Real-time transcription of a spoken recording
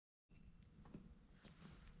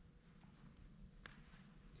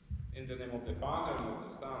In the name of the Father, and of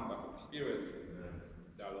the Son, and of the Spirit. Amen.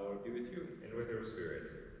 The Lord be with you. And with your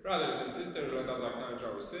spirit. Brothers and sisters, let us acknowledge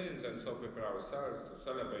our sins and so prepare ourselves to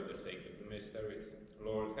celebrate the sacred mysteries.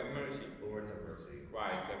 Lord, have mercy. Lord, have mercy.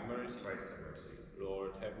 Christ, have mercy. Christ, have mercy.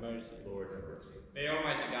 Lord, have mercy. Lord, have mercy. May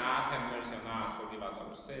Almighty God have mercy on us, forgive us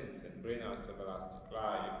our sins, and bring us to everlasting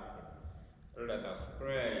life. Let us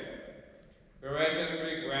pray.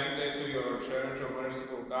 Graciously granted to your Church, O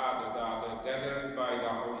merciful God, that gathered by the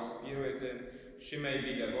Holy Spirit, she may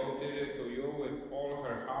be devoted to you with all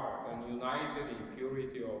her heart and united in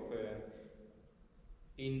purity of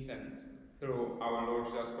intent through our Lord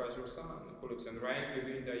Jesus Christ, your Son, who lives and reigns with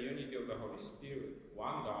you in the unity of the Holy Spirit,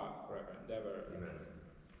 one God, forever and ever. Amen.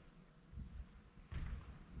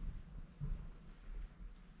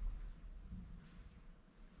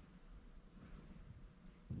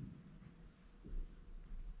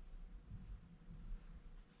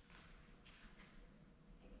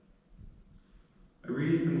 A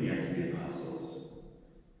reading from the Acts of the Apostles.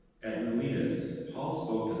 At Miletus, Paul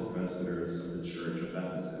spoke to the presbyters of the church of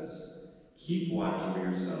Ephesus. Keep watch over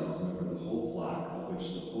yourselves and over the whole flock of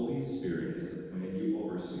which the Holy Spirit has appointed you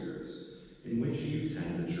overseers, in which you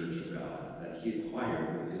tend the church of God, that he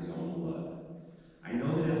acquired with his own blood. I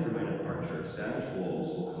know that after my departure, savage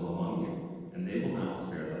wolves will come among you, and they will not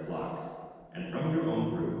spare the flock. And from your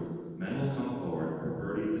own group, men will come forward,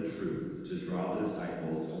 perverting the truth, to draw the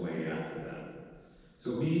disciples away after them.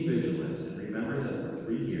 So be vigilant, and remember that for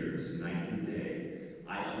 3 years, night and day,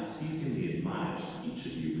 I unceasingly admonished each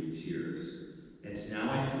of you with tears. And now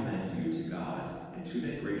I commend you to God, and to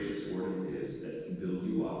that gracious word of his that can build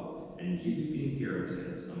you up, and give you the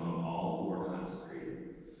inheritance among all who are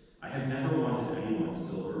consecrated. I have never wanted anyone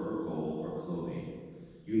silver or gold or clothing.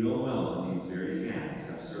 You know well that these very hands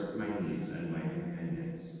have served my needs and my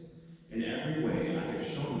companions. In every way I have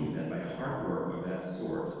shown you that by hard work of that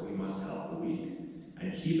sort we must help the weak.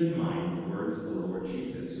 And keep in mind the words of the Lord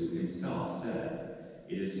Jesus, who himself said,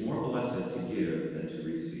 "It is more blessed to give than to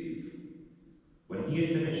receive." When he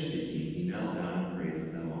had finished speaking, he knelt down and prayed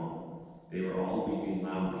with them all. They were all weeping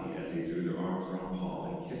loudly as they drew their arms around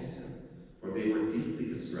Paul and kissed him, for they were deeply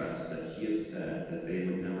distressed that he had said that they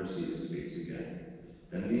would never see his face again.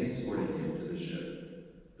 Then they escorted him to the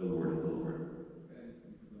ship. The word of the Lord.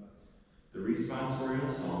 The responsorial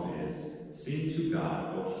psalm is, "Sing to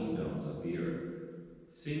God, O kingdoms of the earth.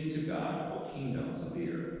 Sing to God, O kingdoms of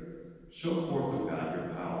the earth. Show forth, O God,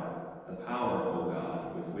 your power, the power, O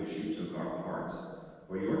God, with which you took our part.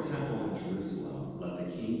 For your temple in Jerusalem, let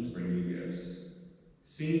the kings bring you gifts.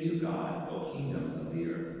 Sing to God, O kingdoms of the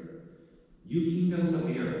earth. You kingdoms of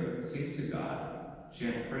the earth, sing to God.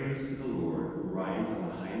 Chant praise to the Lord, who rides on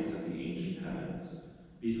the heights of the ancient heavens.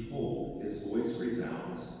 Behold, his voice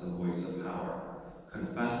resounds, the voice of power.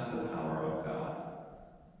 Confess the power of God.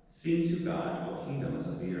 Sing to God, O kingdoms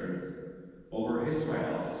of the earth. Over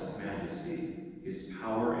Israel is his majesty. His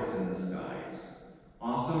power is in the skies.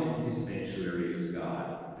 Awesome in his sanctuary is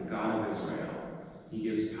God, the God of Israel. He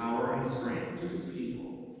gives power and strength to his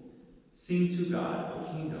people. Sing to God,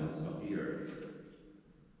 O kingdoms of the earth.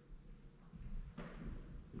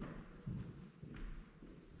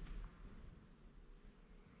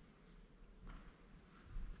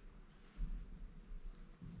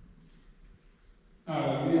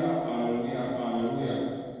 Hallelujah, hallelujah, hallelujah.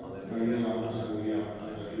 Hallelujah, hallelujah,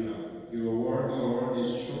 hallelujah. Your word, Lord,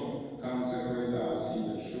 is sure. Consecrate us in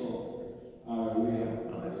the sure. Hallelujah,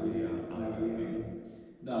 hallelujah, hallelujah.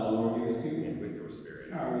 The Lord be with you. And with your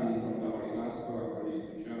spirit. A reading from the Holy Gospel according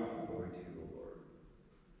to John. Glory to you, O Lord.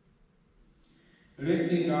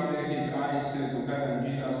 Lifting up his eyes to heaven,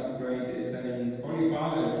 Jesus prayed, saying, Holy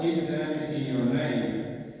Father, keep them in your name,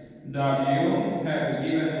 that you have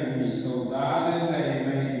given me, so that they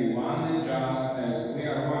may be one, just as we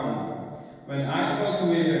are one. When I was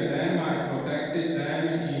with them, I protected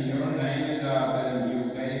them in your name that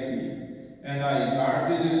you gave me, and I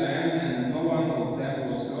guarded them, and no one of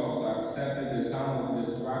them was lost except the son of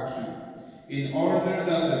destruction, in order that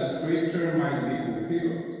the scripture might be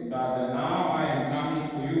fulfilled. But now I am coming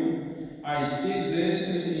to you. I speak this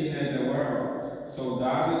in the world, so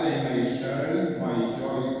that they may share my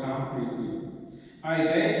joy completely. I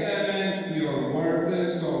gave them your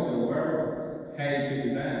word, so the world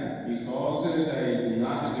hated them, because they do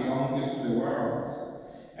not belong to the world,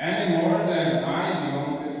 any more than I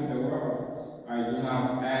belong to the world. I do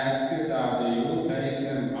not ask that you take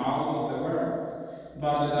them out of the world,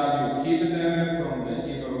 but that you keep them from the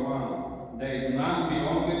evil one. They do not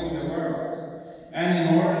belong to the world,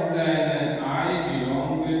 any more than I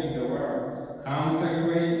belong to the world.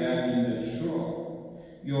 Consecrate them in the truth.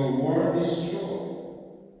 Your word is true.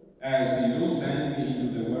 as you sent me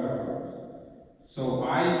into the world. So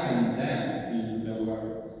I send them into the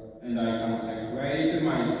world, and I consecrate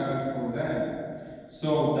myself for them,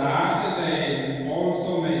 so that they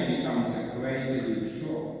also may be consecrated in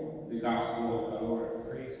truth. The Gospel of the Lord.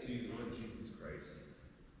 Praise to you, Lord Jesus Christ.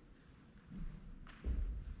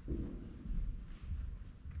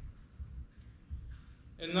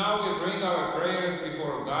 And now we bring our prayers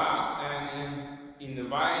before God and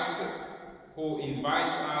who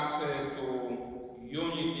invites us to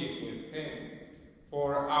unity with Him.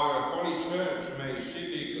 For our Holy Church, may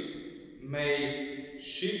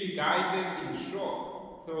she be guided in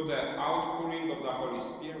truth through the outpouring of the Holy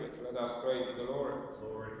Spirit. Let us pray to the Lord.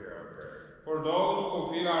 Lord, hear our prayer. For those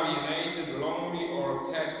who feel alienated, lonely,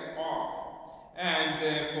 or cast off, and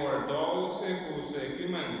for those whose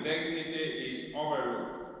human dignity is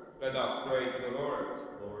overlooked, let us pray to the Lord.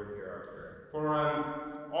 Lord, hear our prayer. For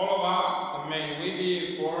all of us, may we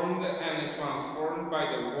be formed and transformed by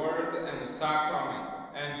the Word and Sacrament,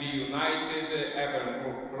 and be united ever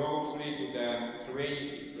more closely to the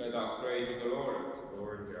Trinity. Let us pray to the Lord.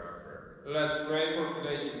 Lord, hear our prayer. Let's pray for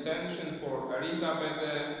today's intention for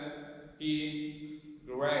Elizabeth P.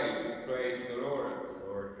 Gray. We pray to the Lord.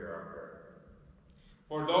 Lord, hear our prayer.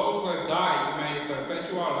 For those who have died, may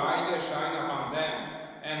perpetual light shine upon them,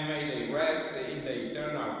 and may they rest in the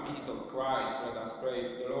eternal peace of Christ. Let us pray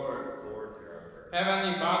to the Lord. Lord, hear our prayer.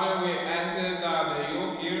 Heavenly Father, we ask that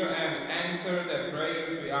you hear and answer the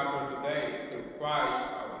prayers we offer today through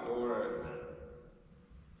Christ our Lord.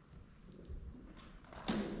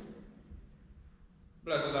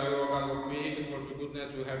 Blessed are you, O God of creation, for to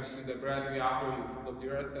goodness we have received the bread we offer you, fruit of the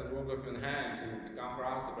earth and work of human hands, and will become for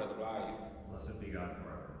us the bread of life. Blessed be God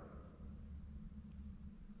forever.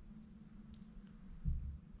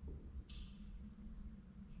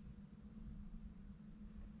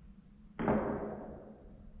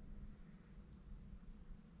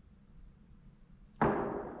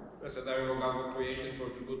 Blessed are you, O God of creation, for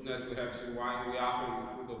to goodness we have received wine we offer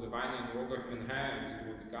you, fruit of the vine and work of human hands, it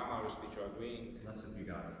will become our spiritual drink. Blessed be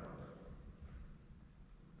God forever.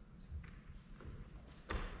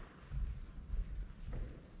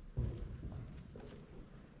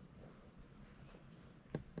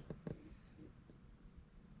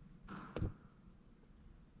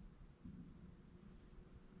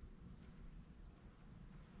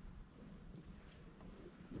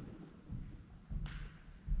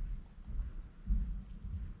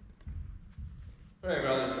 Pray,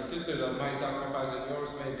 brothers and sisters, that my sacrifice and yours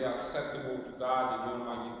may be acceptable to God and the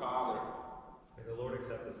Almighty Father. May the Lord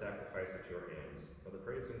accept the sacrifice at your hands, for the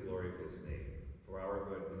praise and glory of his name, for our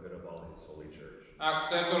good and the good of all his holy church.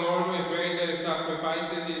 Accept, O Lord, we pray, the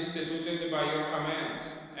sacrifices instituted by your commands,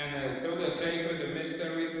 and through the sacred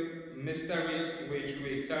mysteries which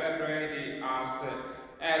we celebrate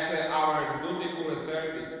as our dutiful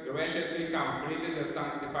service, graciously completed the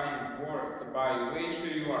sanctifying work by which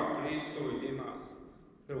you are pleased to redeem us.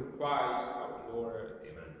 Through Christ our Lord.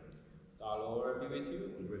 Amen. The Lord be with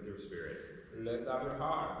you. And with your spirit, Lift up your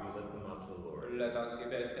heart. we lift them up to the Lord. Let us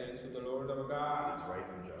give thanks to the Lord our God. It is right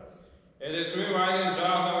and just. It is true, right, and just,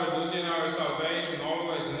 our duty and our salvation,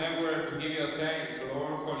 always and ever to give you thanks,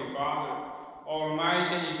 Lord, Holy Father,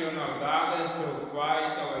 Almighty and eternal God, through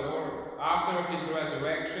Christ our Lord. After his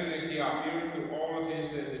resurrection, he appeared to all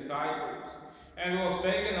his disciples, and was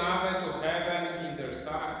taken up to heaven in their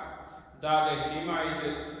sight, that he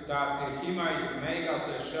might make us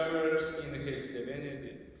sharers in his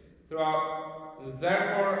divinity.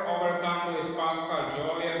 Therefore, overcome with paschal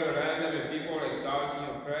joy, every land, every people exalting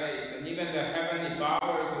your praise, and even the heavenly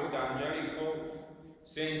powers with the angelic hosts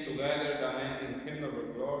sing together the unending hymn of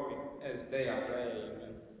your glory, as they are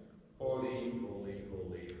praying. Holy, Holy,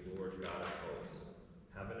 holy, Lord God of hosts,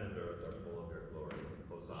 heaven and earth are full of your glory.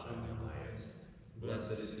 Hosanna in the highest.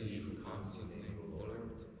 Blessed is he who comes in the name of the Lord.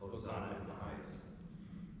 Hosanna in the highest.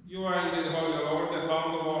 you are indeed holy, Lord, the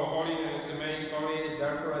fount of all holiness, made holy.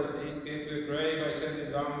 Therefore, at these gifts we pray by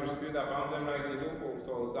sending down your Spirit upon them like the dewfall,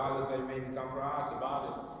 so that they may become for us the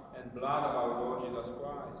body and blood of our Lord Jesus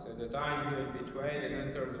Christ. At the time he was betrayed and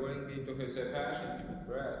entered willingly into his passion, he took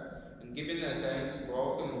bread, and giving thanks,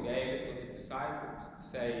 broken and gave it to his disciples,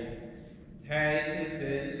 saying, Take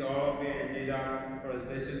this, all of you, and eat up, for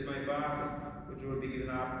this is my body, which will be given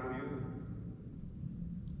up for you.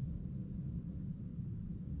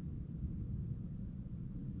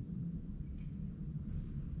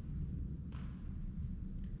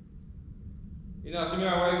 In a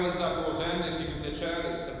similar way, when supper was ended, he took the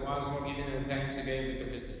chalice, and once more giving thanks, he gave it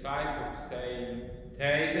to his disciples, saying,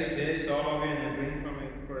 Take this, all of you, and drink from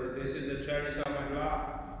it, for this is the chalice of my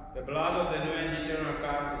blood, the blood of the new and eternal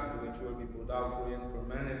covenant, which will should be put out free and for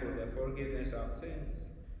many for the forgiveness of sins.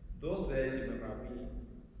 Tot vezi me rabbi.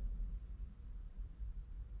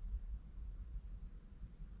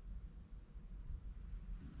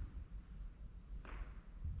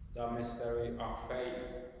 The mystery of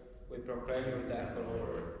faith. We proclaim your death, O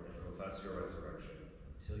Lord, and profess your resurrection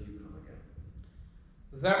until you come again.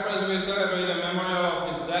 Therefore, as we celebrate the memorial of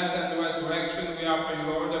his death and resurrection, we offer you,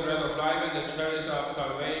 Lord, the bread of life and the chalice of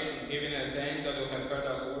salvation, giving and thanks that you have heard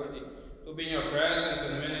us worthy to be in your presence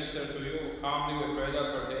and minister to you. Humbly we pray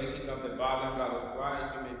that partaking of the body and blood of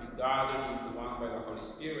Christ, we may be gathered into one by the Holy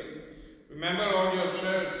Spirit. Remember, Lord, your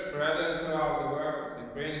church, spread throughout the world, and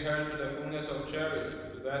bring her to the fullness of charity,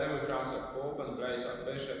 together with Francis Pope and Blaise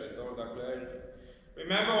Bishop and all the clergy.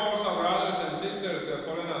 Remember also our brothers and sisters who have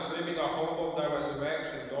fallen asleep in the hope of their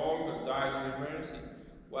resurrection, and all who have died in your mercy.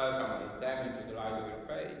 Welcome them into the light of your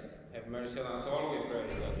face. Have mercy on us all, we pray,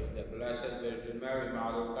 that with the Blessed Virgin Mary,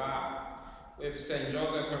 Mother of God, with Saint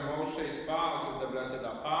Joseph her most chaste spouse, with the blessed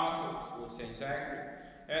apostles, with Saint Zachary,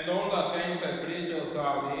 and all the saints that please you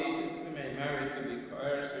throughout the ages, we may merit to be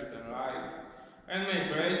heirs to eternal life, and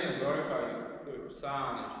may praise and glorify you through your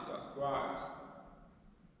Son, Jesus Christ.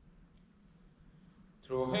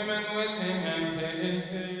 Through him and with him and in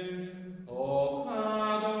him, O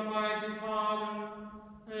God, Almighty Father,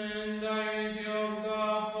 and the unity of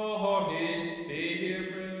the Holy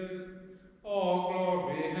Spirit, all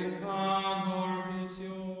glory and honor is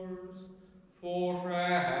yours,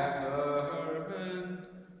 forever and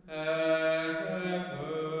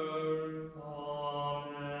ever.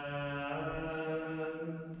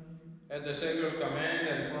 Amen. At the Savior's command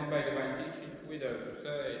and formed by divine teaching, we dare to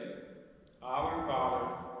say, Our Father,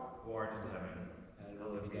 Who art in heaven,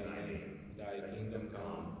 hallowed be thy name. Thy kingdom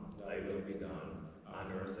come, thy will be done,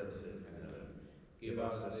 on earth as it is in heaven. Give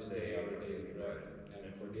us this day our daily bread,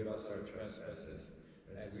 and forgive us our trespasses,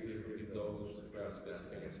 as we forgive those who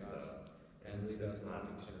trespass against us. And lead us not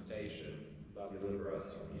into temptation, but deliver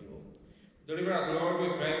us from evil. Deliver us, Lord,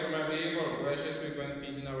 we pray, from every evil. Gracious, we grant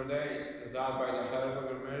peace in our days, that by the help of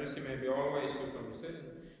your mercy may be always free from sin,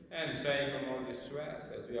 and safe from all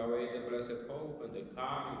distress, as we await the blessed hope and the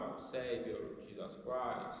coming of our Savior, Jesus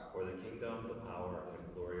Christ. For the kingdom, the power, and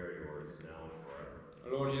the glory are yours, now and forever.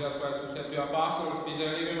 Lord Jesus Christ, who said to your apostles, Peace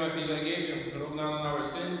I leave you, my peace I give you, look not on our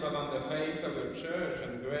sins, but on the faith of your church,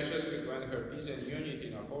 and graciously grant her peace and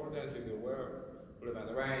unity in accordance with your word, who live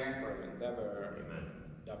and reign forever and ever. Amen.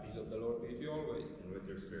 The peace of the Lord be with you always. And with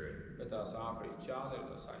your spirit. Let us offer each other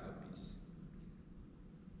the sign of peace.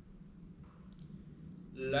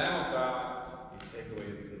 Lamb of God, you take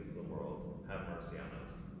away the sins of the world, have mercy on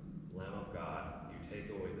us. Lamb of God, you take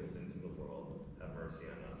away the sins of the world, have mercy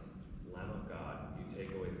on us. Lamb of God, you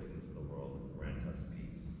take away the sins of the world, grant us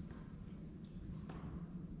peace.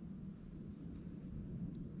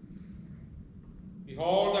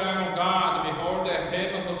 Behold the Lamb of God, behold the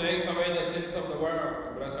Him who takes away the sins of the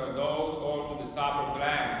world. Blessed are those called to the supper of the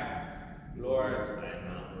Lamb. Lord, I am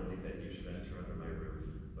not worthy that you should enter under my roof,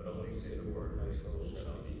 but only say the word, my soul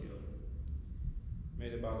shall be healed. may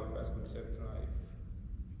the body of Christ be saved to life.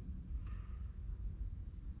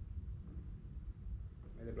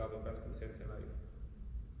 May the blood of Christ be saved to life.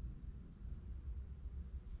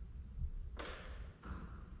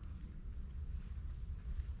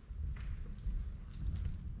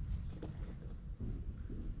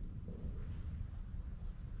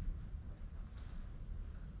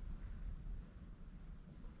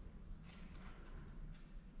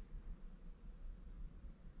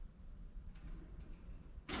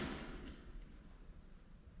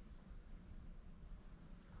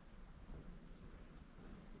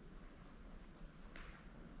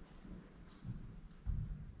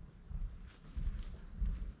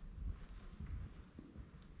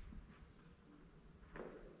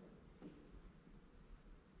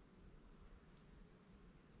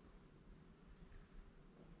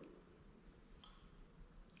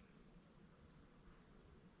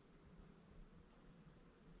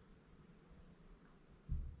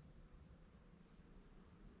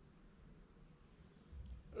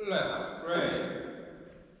 Let us pray.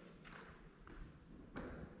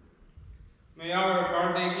 May our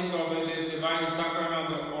partaking of this divine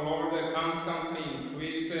sacrament, O Lord, constantly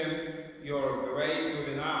increase your grace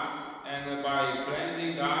within us, and by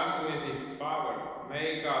cleansing us with its power,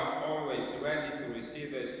 make us always ready to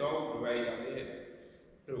receive so great a gift.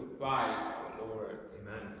 Through Christ the Lord.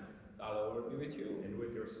 Amen. The Lord be with you. And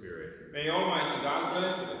with your spirit. May Almighty God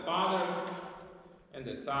bless you, the Father, and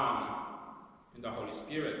the Son, and the Holy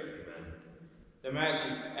Spirit. Amen. The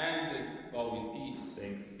Mass is ended. Go in peace.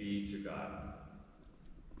 Thanks be to God.